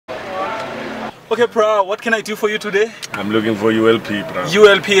Okay, bro, what can I do for you today? I'm looking for ULP, bro.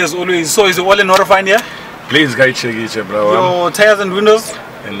 ULP as always. So is it all in order fine here? Please, guy, check it, bro. Your tires and windows?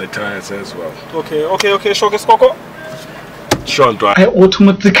 And the tires as well. Okay. Showcase Coco. I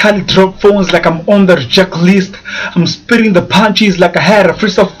automatically drop phones like I'm on the reject list. I'm spitting the punches like I had a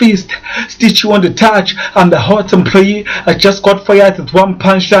freestyle feast. Stitch you on the touch, I'm the hot employee. I just got fired with one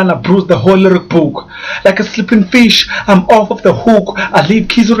punchline, I bruised the whole lyric book. Like a sleeping fish, I'm off of the hook. I leave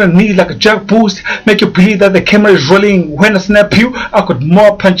keys on the knee like a jack boost. Make you believe that the camera is rolling. When I snap you, I got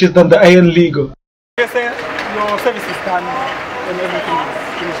more punches than the Iron League. Yes, sir. Your service is done and everything.